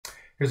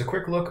Here's a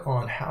quick look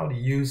on how to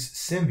use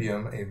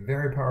Symbium, a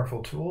very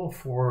powerful tool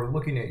for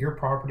looking at your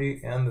property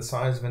and the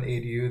size of an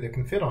ADU that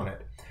can fit on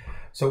it.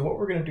 So what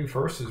we're going to do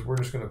first is we're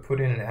just going to put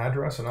in an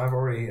address, and I've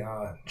already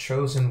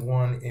chosen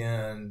one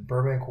in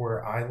Burbank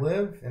where I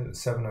live, in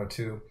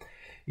 702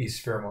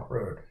 East Fairmont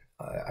Road.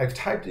 I've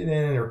typed it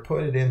in or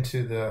put it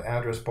into the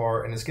address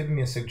bar, and it's giving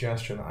me a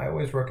suggestion. I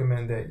always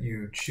recommend that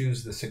you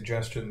choose the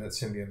suggestion that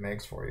Symbium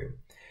makes for you.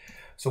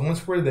 So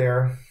once we're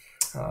there,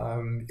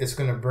 it's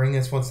going to bring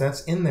us, once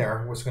that's in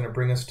there, it's going to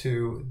bring us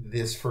to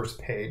this first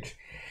page.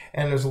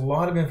 And there's a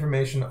lot of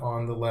information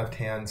on the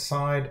left-hand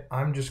side.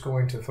 I'm just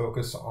going to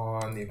focus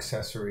on the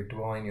accessory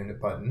dwelling unit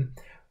button.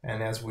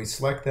 And as we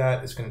select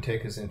that, it's going to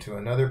take us into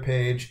another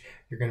page.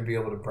 You're going to be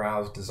able to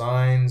browse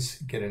designs,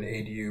 get an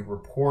ADU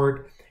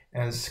report,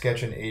 and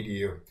sketch an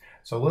ADU.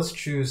 So let's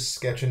choose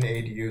sketch an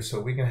ADU so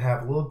we can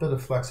have a little bit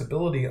of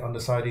flexibility on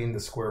deciding the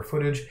square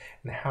footage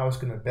and how it's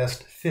going to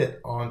best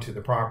fit onto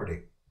the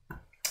property.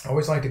 I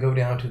always like to go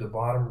down to the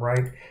bottom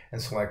right and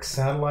select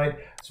satellite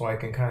so I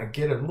can kind of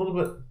get a little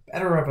bit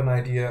better of an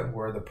idea of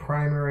where the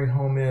primary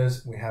home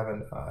is. We have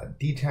a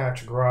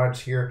detached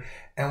garage here,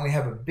 and we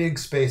have a big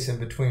space in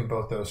between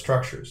both those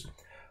structures.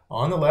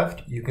 On the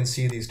left, you can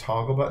see these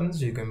toggle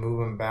buttons. You can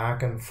move them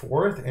back and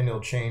forth and it'll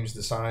change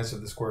the size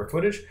of the square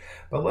footage.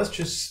 But let's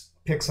just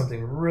pick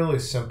something really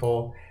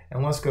simple,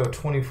 and let's go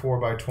 24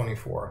 by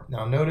 24.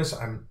 Now notice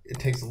it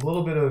takes a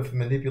little bit of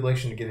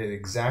manipulation to get it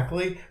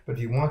exactly, but if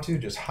you want to,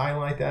 just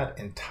highlight that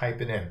and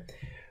type it in.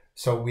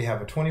 So we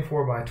have a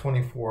 24 by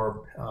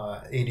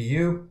 24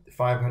 ADU,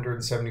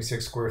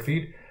 576 square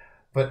feet,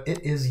 but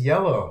it is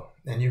yellow.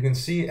 And you can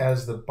see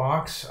as the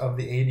box of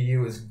the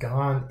ADU has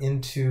gone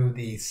into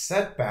the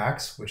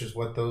setbacks, which is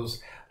what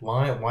those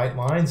white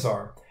lines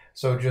are.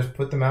 So just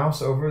put the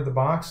mouse over the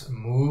box,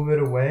 move it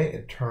away,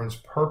 it turns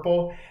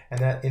purple, and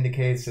that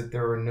indicates that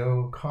there are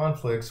no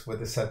conflicts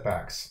with the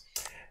setbacks.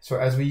 So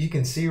as you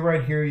can see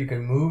right here, you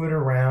can move it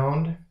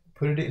around,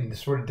 put it in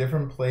sort of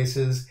different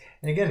places,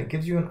 and again, it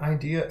gives you an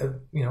idea of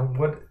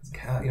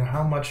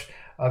how much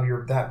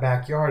of that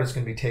backyard is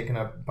going to be taken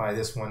up by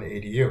this one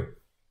ADU.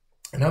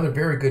 Another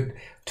very good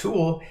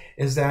tool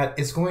is that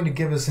it's going to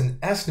give us an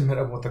estimate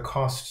of what the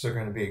costs are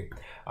going to be.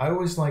 I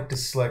always like to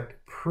select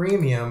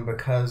premium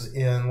because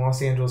in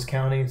Los Angeles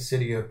County,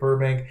 city of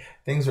Burbank,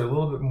 things are a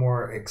little bit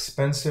more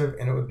expensive,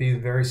 and it would be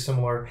very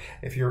similar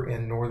if you're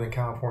in Northern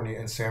California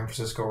and San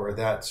Francisco or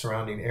that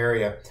surrounding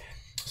area.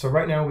 So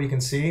right now we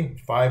can see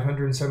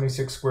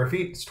 576 square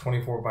feet, it's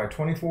 24 by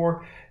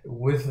 24.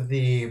 With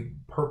the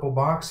purple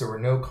box, there were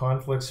no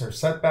conflicts or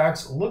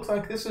setbacks. It looks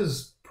like this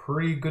is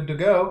pretty good to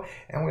go,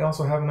 and we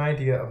also have an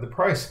idea of the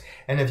price.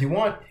 And if you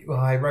want,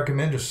 I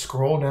recommend just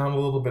scroll down a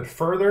little bit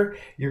further.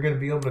 You're going to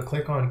be able to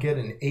click on get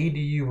an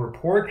ADU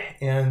report,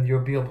 and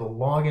you'll be able to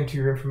log into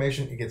your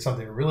information and get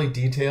something really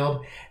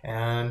detailed,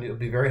 and it'll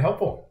be very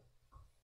helpful.